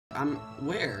I'm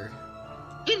where?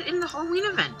 In the Halloween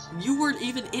event. You weren't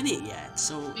even in it yet,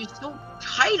 so. You're so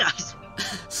tight, us.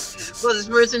 Well, this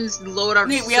person's loadout.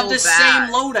 Nate, we have the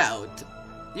same loadout.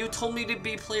 You told me to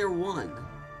be player 1.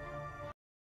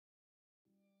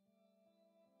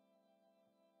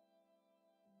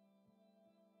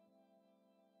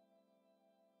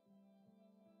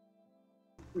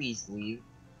 Please leave.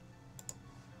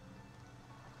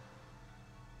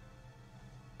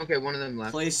 Okay, one of them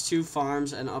left. Place 2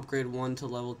 farms and upgrade 1 to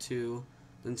level 2.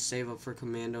 Then save up for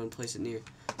commando and place it near.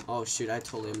 Oh shoot, I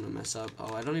totally am gonna mess up.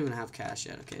 Oh, I don't even have cash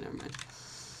yet. Okay, never mind.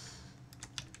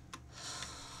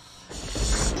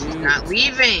 He's not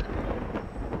leaving!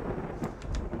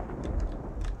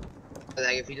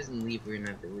 Like, if he doesn't leave, we're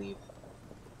gonna have to leave.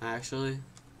 Actually?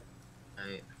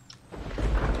 Alright.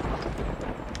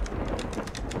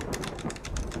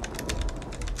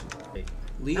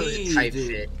 Leave, That was a tight dude.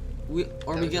 fit. We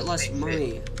get less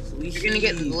money. Please. You're gonna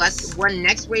get less when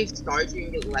next wave starts. You're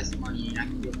gonna get less money. You're not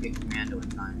gonna be able to get commando in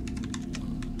time.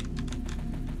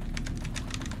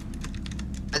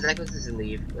 Let's just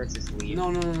leave. Let's just leave.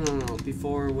 No.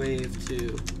 Before wave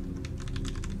 2.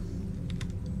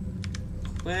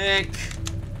 Quick.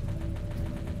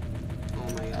 Oh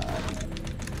my god.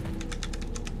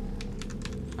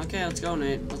 Okay, let's go,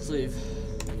 Nate. Let's leave.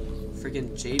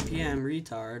 Freaking JPM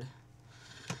retard.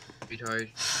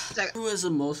 Who has the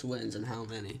most wins and how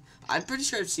many? I'm pretty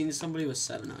sure I've seen somebody with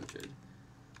 700.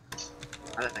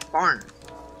 I like Barn.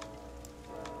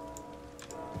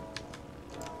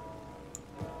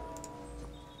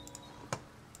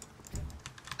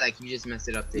 Like, you just messed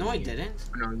it up, didn't you? No, I didn't.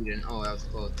 Oh, no, you didn't. Oh, that was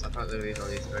close. I thought that we had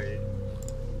already started.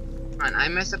 Come on, I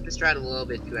messed up the strat a little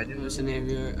bit too. I didn't. Place an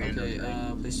aviator.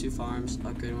 Okay, place 2 farms,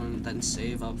 upgrade 1, then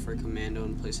save up for commando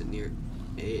and place it near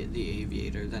the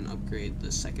aviator, then upgrade the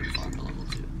 2nd farm to level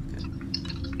 2. Okay.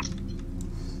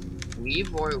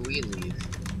 Leave or we leave?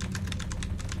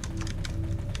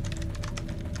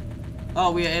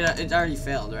 Oh, it already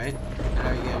failed, right? It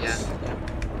already gave us.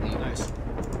 Yeah. Nice.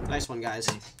 Nice one, guys.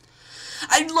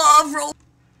 I love roll.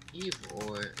 Leave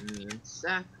or me and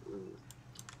Zach leave.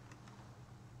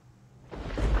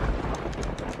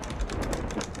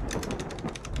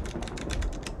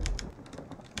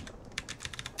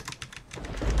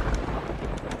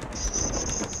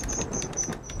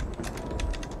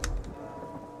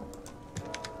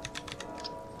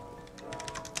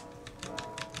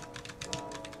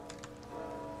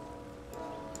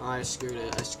 I screwed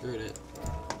it. I screwed it.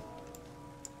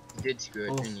 You did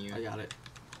screw it, didn't you? I got it.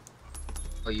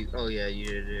 Oh yeah, you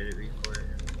did it before.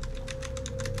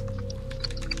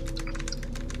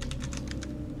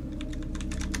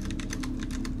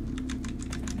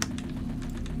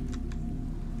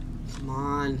 Come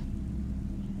on.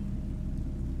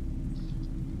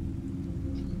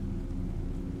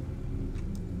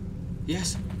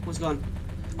 Yes. What's going?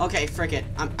 Okay, frick it.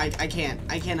 I can't.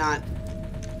 I cannot.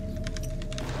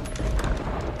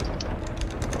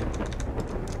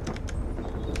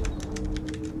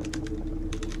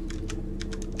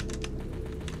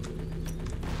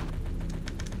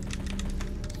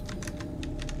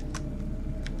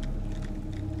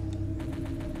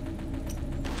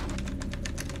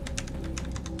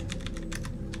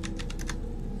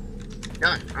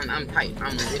 Done. I'm tight.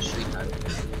 I'm literally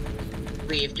tight.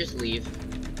 Leave. Just leave.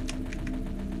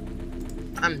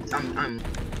 I'm.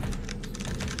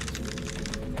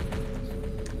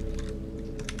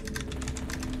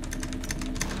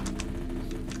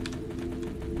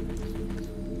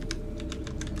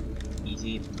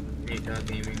 Easy. Natedog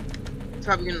gaming. It's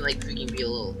probably gonna like freaking be a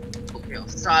little. Okay, I'll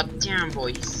stop. Damn, boy,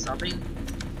 he's subbing.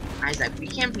 Isaac, we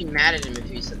can't be mad at him if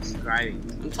he's subscribing.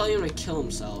 I'm telling him to kill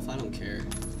himself. I don't care.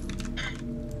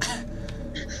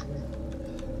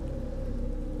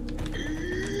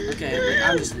 Okay,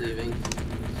 I'm just leaving.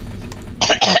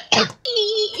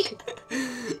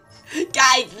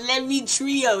 Guys, let me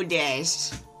trio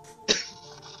dash.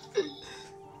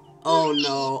 Oh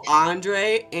no,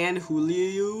 Andre and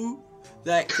Julio.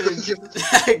 That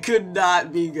could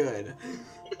not be good.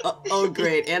 Oh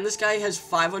great, and this guy has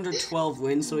 512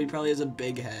 wins, so he probably has a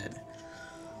big head.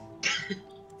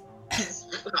 He's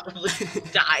probably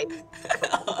died.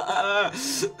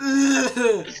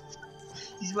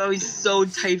 He's probably so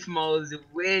tight from all his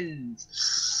wins.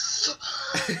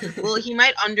 Well, he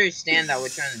might understand that we're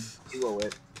trying to duo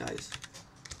it. Guys.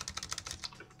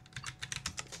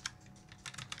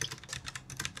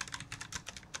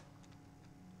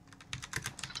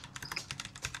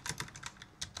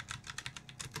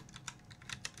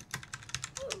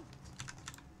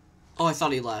 Oh, I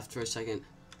thought he left for a second.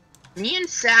 Me and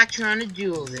Sack trying to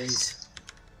duo this.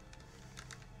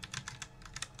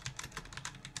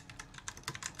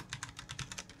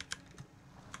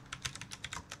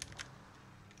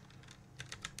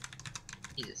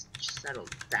 Settle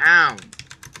down.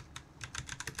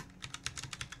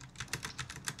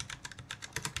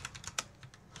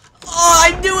 Oh,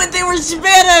 I knew it! They were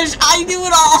Spanish! I knew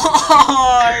it all!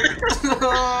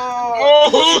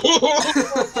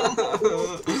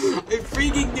 I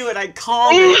freaking knew it! I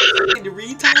called it!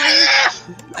 Retard!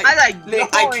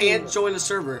 I can't join the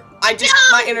server.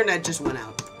 My internet just went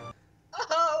out.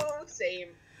 Oh, same.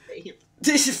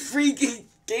 This freaking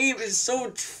game is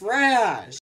so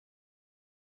trash!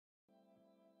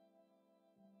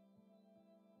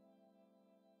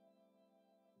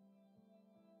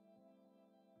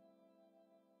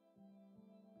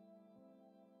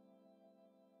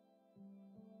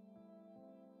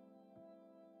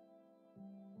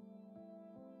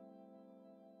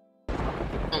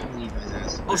 Don't leave his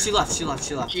ass. Oh, she left. She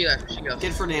left.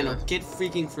 Get Fernando. Get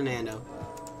freaking Fernando.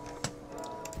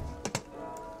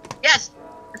 Yes!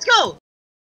 Let's go!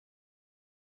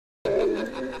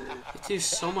 It do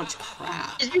so much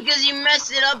crap. It's because you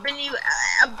messed it up and you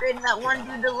upgraded that one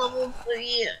dude to level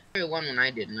 3. I won when I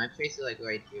did, and I placed it like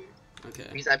right here. Okay.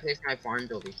 Because I placed my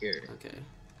farms over here. Okay.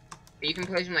 But you can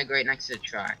place them like right next to the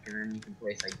track, and then you can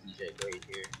place like DJ right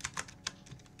here.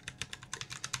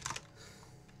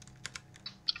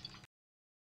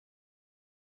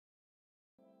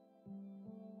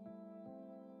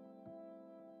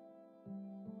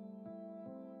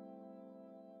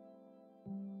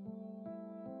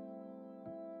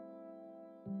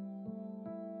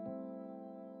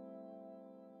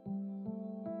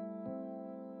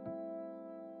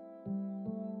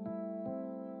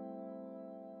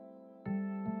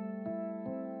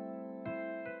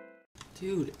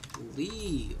 Dude,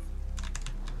 leave.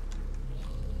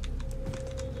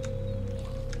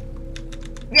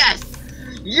 Yes!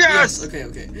 Yes! Okay.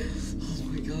 Oh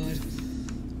my god.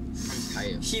 I'm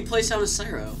tired. He placed down a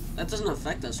Syro. That doesn't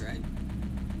affect us, right?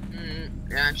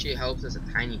 It actually helps us a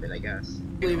tiny bit, I guess.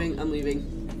 I'm leaving.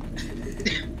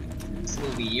 Still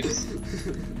leaves.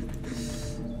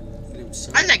 I'm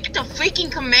sorry. I was like, get the freaking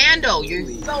commando! You're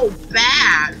so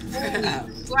bad!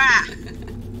 Holy crap!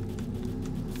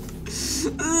 I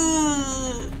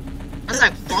was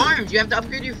like, farms! You have to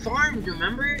upgrade your farms,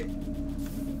 remember?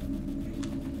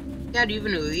 Yeah, do you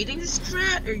even reading the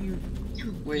strat? Or are you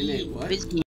too Wait, what?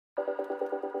 busy?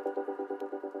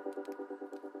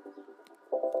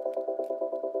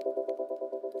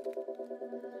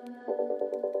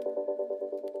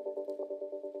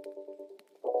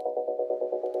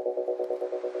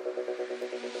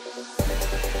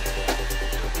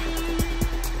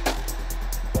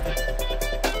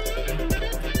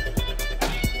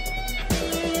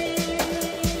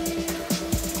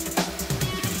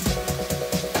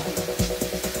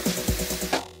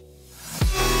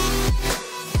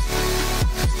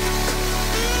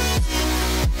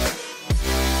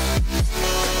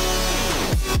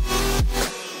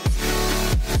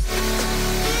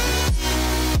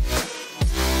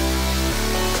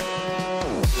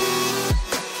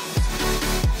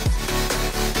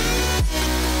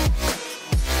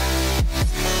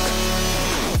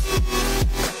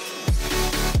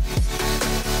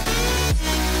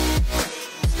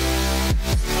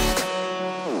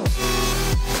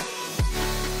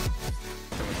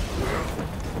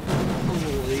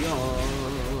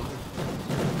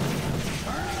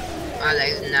 Oh,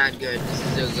 that's not good. This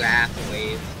is a wrath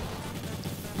wave.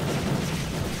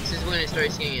 This is when it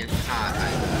starts getting hot.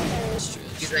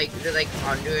 Because they're like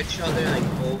under each other, like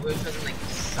over each other, like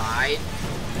beside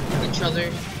each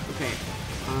other. Okay.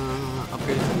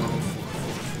 Upgrade to level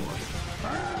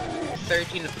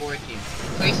 13 to 14.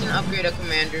 Place and upgrade a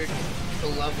commander to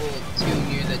level 2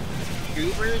 near the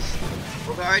tubers.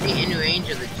 We're already in range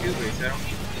of the tubers, so I don't need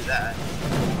to do that.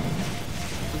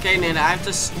 Okay, Nanda, I have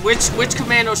to. Which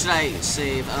commando should I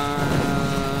save?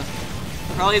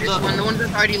 Probably the one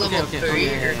that's already level 3.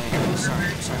 Okay. Sorry,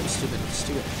 I'm stupid.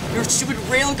 You're stupid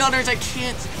railgunners. I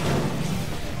can't.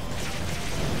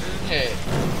 Okay.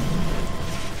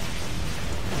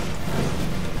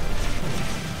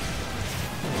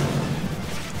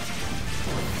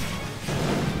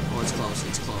 Oh, it's close.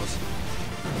 It's close.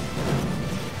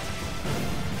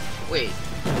 Wait.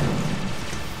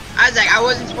 I was like, I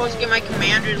wasn't supposed to get my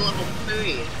commander to level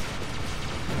 3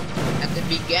 at the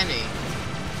beginning.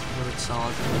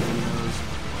 Solid commandos.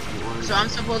 So I'm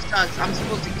supposed to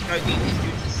start getting these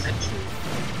dudes to set you.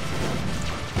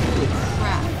 Holy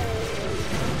crap.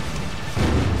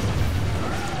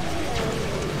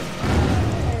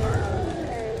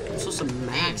 I'm supposed to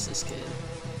max this kid.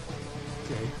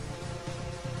 Okay.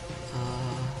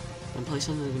 Then place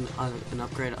an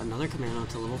upgrade another commando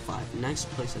to level 5. Next,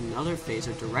 place another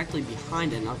phaser directly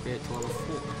behind it and upgrade it to level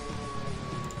 4.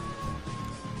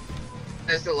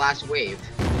 That's the last wave.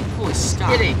 Holy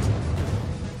stop. Kidding.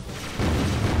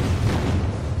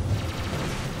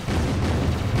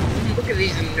 Look at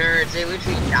these nerds, they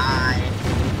literally die.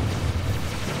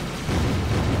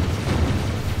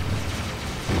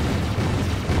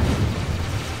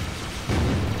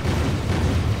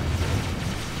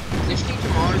 Literally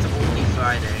tomorrow's only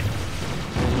Friday.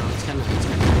 It's kind of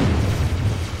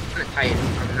tight.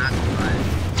 I'm not gonna lie.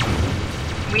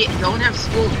 We don't have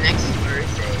school next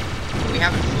Thursday. We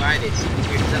have it Friday, so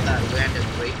we're just at that random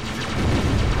break.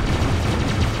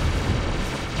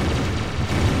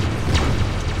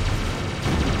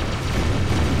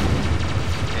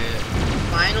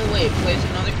 Final wave, place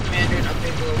another commander and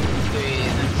upgrade to level 3,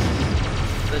 and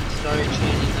then start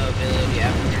changing the ability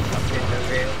after you upgrade the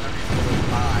rail to level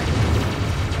 5.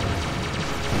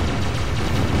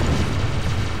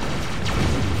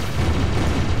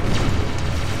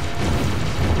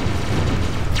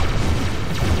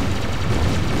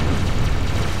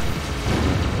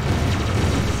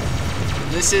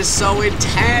 This is so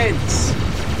intense.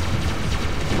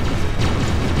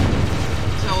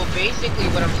 So basically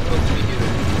what I'm supposed to be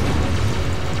doing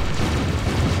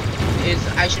is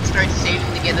I should start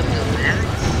saving to get them to max.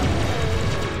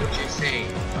 What you're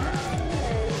saying.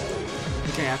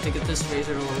 Okay, I have to get this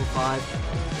phaser to level 5.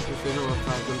 If we're to level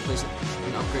 5, then place it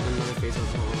and upgrade another phaser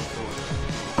to level 4.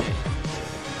 Okay.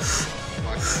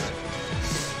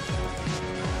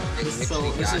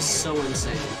 This is so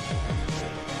insane.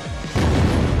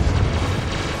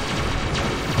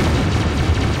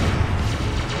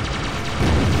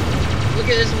 Look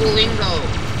at this Wolingo.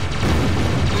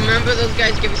 Remember those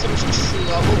guys gave us so much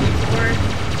trouble before?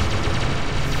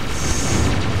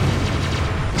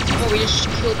 Oh, we just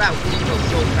killed that Wolingo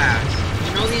so fast.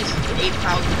 You know these 8,000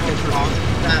 bosses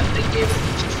that they gave us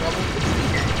such trouble? They should be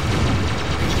dead.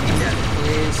 They should be dead.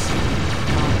 Please.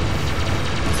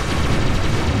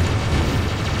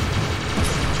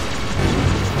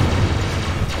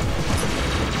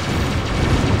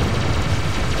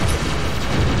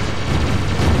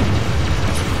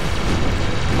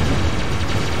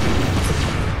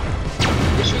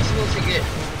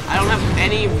 I don't have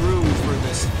any room for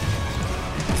this.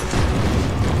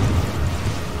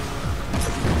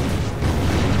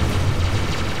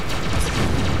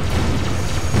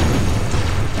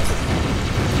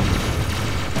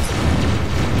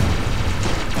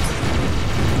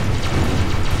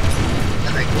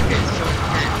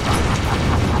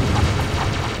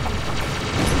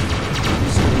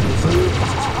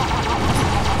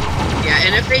 Yeah,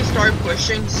 and if they start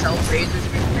pushing self-phasers,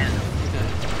 we can.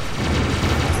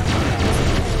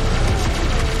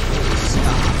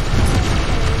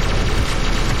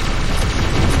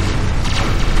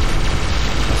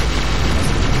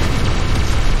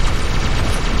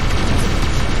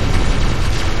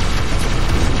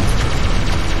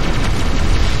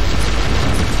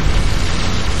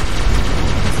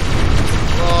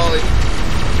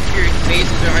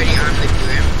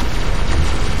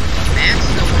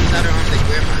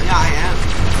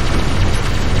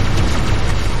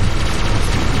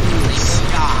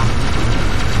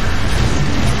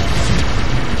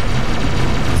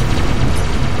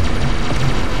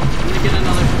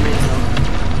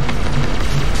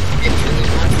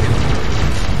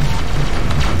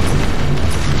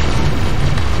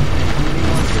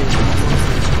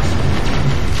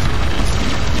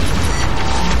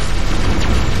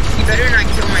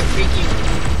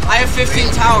 I have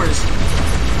 15 towers.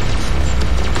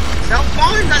 Sell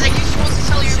farms? I think you're supposed to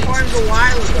sell your farms a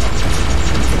while ago.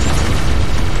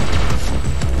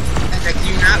 Like, do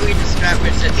you not read the strat where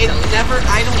it said it never,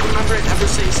 I don't remember it ever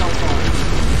saying sell farms.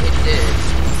 It did.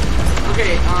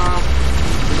 Okay,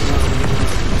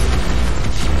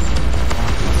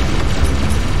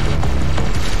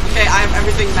 okay, I have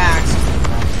everything maxed.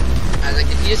 I was like,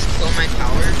 did you just kill my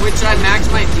tower? Wait, should I max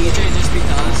my DJ just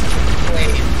because?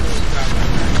 Wait,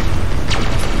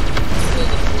 kill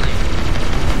the flame.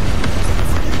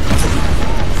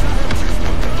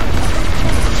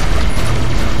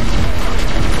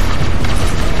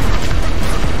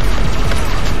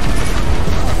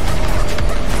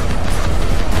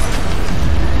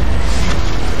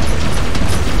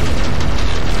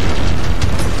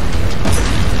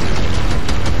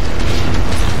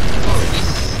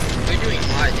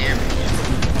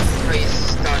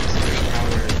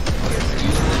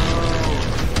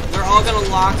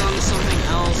 Lock onto something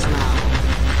else now.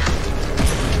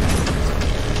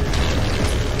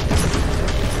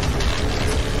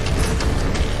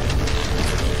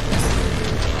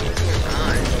 What's going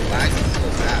on? The lag is so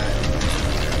bad.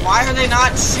 Why are they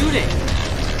not shooting?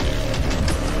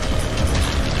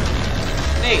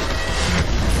 Nate.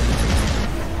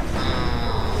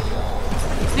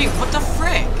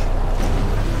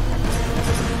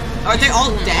 Are they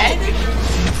all dead?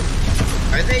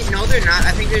 Are they? No, they're not.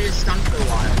 I think they're just stunned for a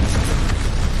while.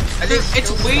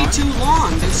 It's way too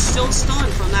long. They're still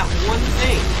stunned from that one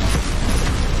thing.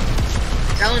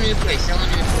 Sell a new place. Sell a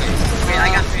new place. Wait,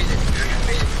 I got phases. I got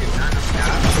phases too. Not enough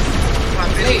cash. Come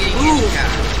on, really getting any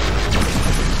cash.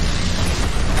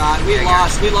 God, we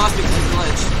lost. We lost because of the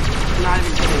glitch. I'm not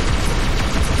even kidding.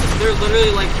 They're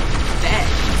literally like dead.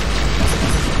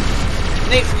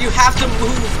 Nate, you have to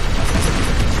move.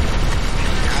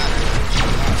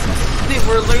 Nate,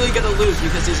 we're literally gonna lose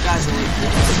because these guys are like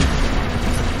dead.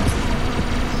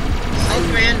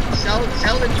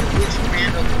 Sell the two glitch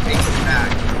commando to take them back.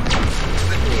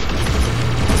 Quickly.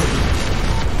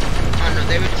 Oh no,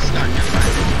 they were just stunned. Never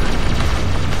mind.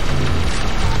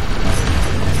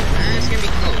 It's gonna be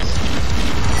close.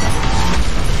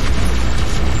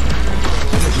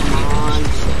 Come on.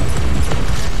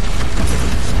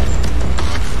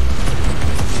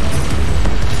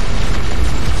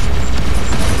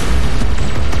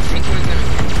 I think we're gonna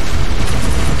win.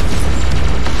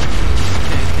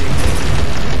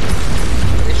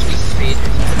 Literally spades.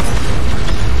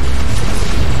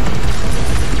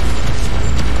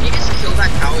 Can you just kill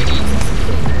that coward?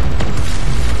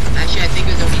 Actually, I think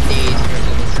it was only days for a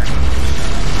couple seconds.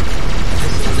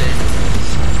 Just hold it.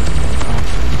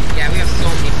 Yeah, we have so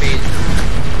many phases now.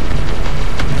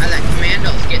 I like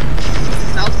commandos. Get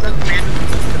south of commandos and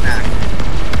move to the back.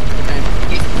 Okay.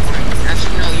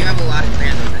 Actually, no, you have a lot of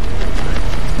commandos.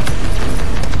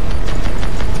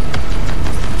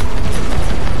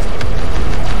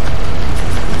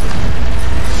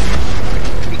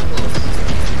 Be close.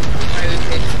 Why are we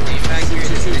playing back here?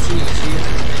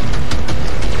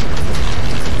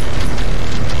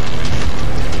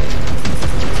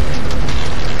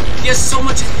 He has so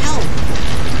much help.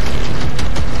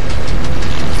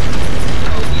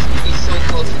 Oh, he's so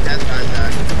close to death by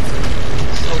that.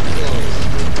 So close.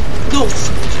 No.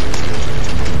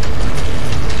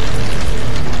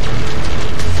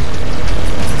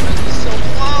 He's so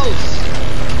close.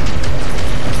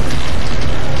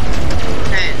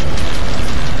 10.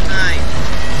 9.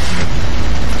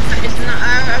 It's not. I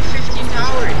have 15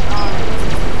 towers.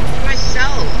 What do I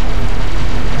sell?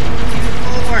 Even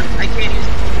pole I can't use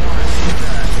pole arms.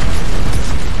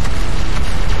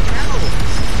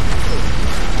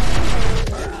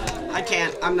 I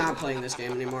can't. I'm not playing this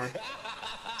game anymore.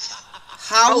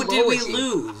 How did we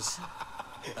lose?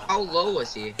 How low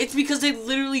was he? It's because they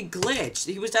literally glitched.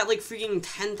 He was at like freaking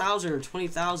 10,000 or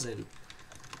 20,000.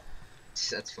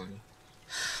 That's funny.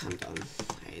 I'm done.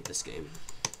 I hate this game.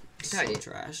 It's Yeah, so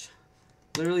trash.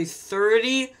 Literally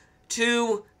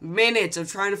 32 minutes of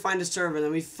trying to find a server, and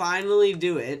then we finally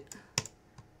do it.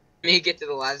 May get to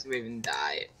the last wave and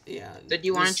die. Yeah. So do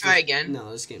you want to try again?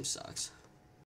 No, this game sucks.